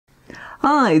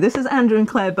Hi, this is Andrew and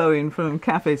Claire Bowen from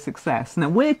Café Success. Now,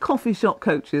 we're coffee shop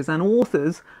coaches and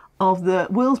authors of the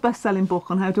world's best-selling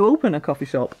book on how to open a coffee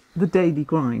shop, The Daily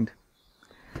Grind.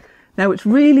 Now, it's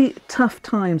really tough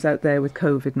times out there with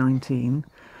Covid-19.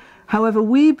 However,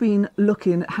 we've been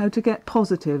looking at how to get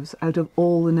positives out of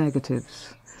all the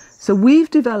negatives. So we've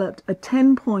developed a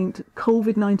 10-point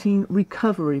Covid-19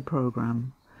 recovery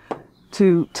program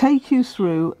to take you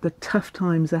through the tough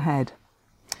times ahead.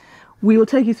 We will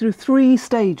take you through 3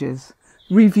 stages: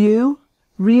 review,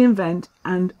 reinvent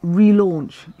and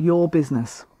relaunch your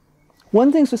business.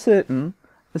 One thing's for certain,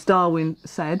 as Darwin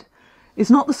said,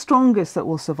 it's not the strongest that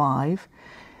will survive,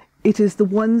 it is the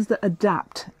ones that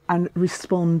adapt and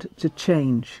respond to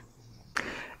change.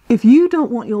 If you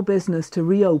don't want your business to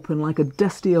reopen like a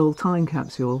dusty old time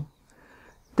capsule,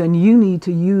 then you need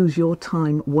to use your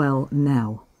time well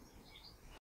now.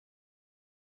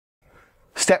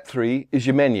 Step 3 is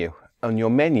your menu. And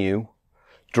your menu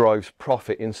drives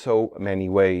profit in so many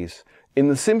ways. In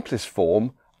the simplest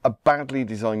form, a badly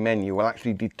designed menu will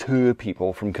actually deter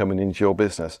people from coming into your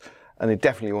business, and it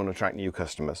definitely won't attract new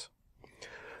customers.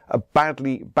 A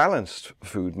badly balanced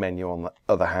food menu, on the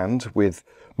other hand, with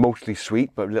mostly sweet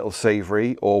but little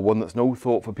savoury, or one that's no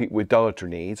thought for people with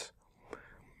dietary needs,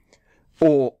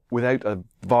 or without a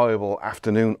viable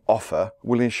afternoon offer,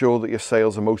 will ensure that your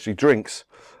sales are mostly drinks,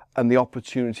 and the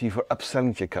opportunity for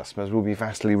upselling to your customers will be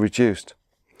vastly reduced.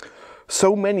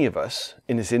 So many of us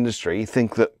in this industry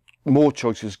think that more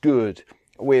choice is good,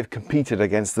 a way of competing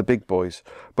against the big boys.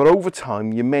 But over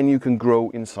time, your menu can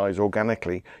grow in size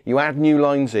organically. You add new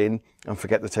lines in and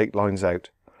forget to take lines out.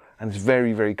 And it's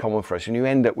very, very common for us. And you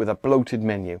end up with a bloated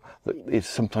menu that is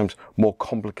sometimes more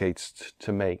complicated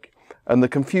to make. And the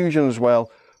confusion as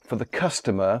well for the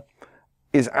customer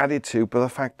is added to by the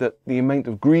fact that the amount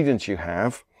of ingredients you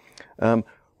have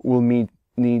will mean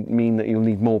that you'll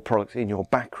need more products in your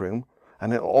back room,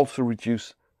 and it'll also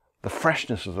reduce the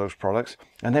freshness of those products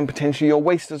and then potentially your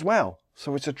waste as well.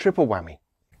 So it's a triple whammy.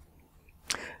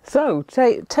 So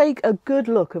take a good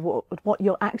look at what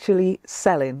you're actually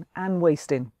selling and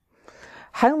wasting.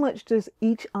 How much does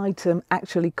each item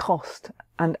actually cost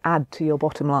and add to your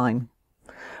bottom line?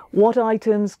 What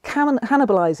items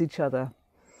cannibalize each other?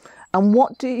 And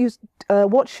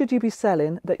what should you be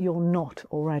selling that you're not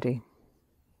already?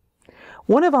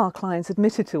 One of our clients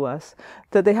admitted to us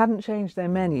that they hadn't changed their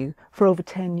menu for over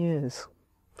 10 years.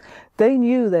 They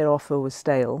knew their offer was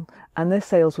stale and their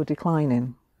sales were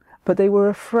declining, but they were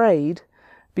afraid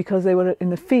because they were in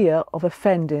the fear of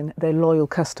offending their loyal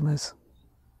customers.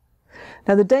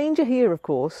 Now, the danger here, of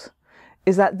course,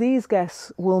 is that these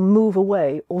guests will move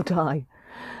away or die,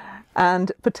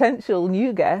 and potential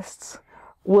new guests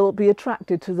will be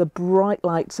attracted to the bright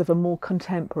lights of a more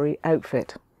contemporary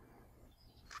outfit.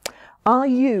 Are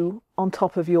you on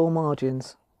top of your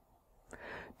margins?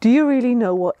 Do you really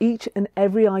know what each and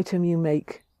every item you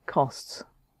make costs?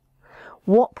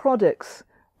 What products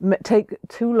take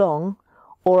too long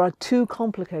or are too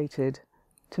complicated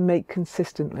to make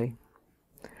consistently?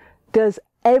 Does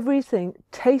everything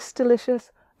taste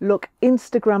delicious, look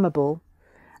Instagrammable,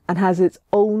 and has its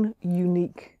own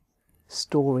unique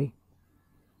story?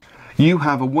 You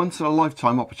have a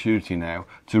once-in-a-lifetime opportunity now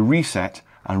to reset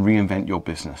and reinvent your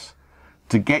business,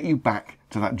 to get you back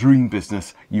to that dream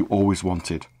business you always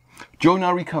wanted. Join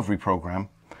our recovery program,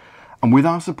 and with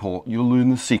our support, you'll learn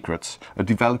the secrets of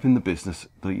developing the business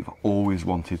that you've always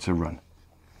wanted to run.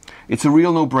 It's a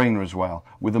real no-brainer as well.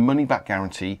 With a money-back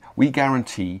guarantee, we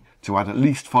guarantee to add at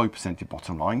least 5% to your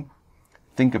bottom line.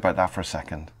 Think about that for a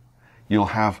second. You'll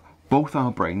have both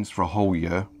our brains for a whole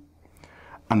year,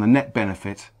 and the net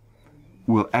benefit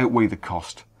will outweigh the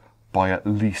cost by at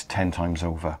least 10 times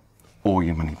over, or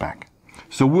your money back.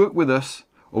 So work with us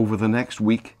over the next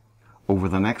week, over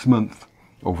the next month,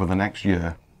 over the next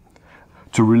year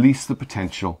to release the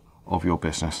potential of your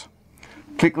business.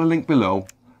 Click the link below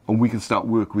and we can start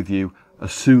work with you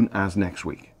as soon as next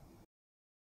week.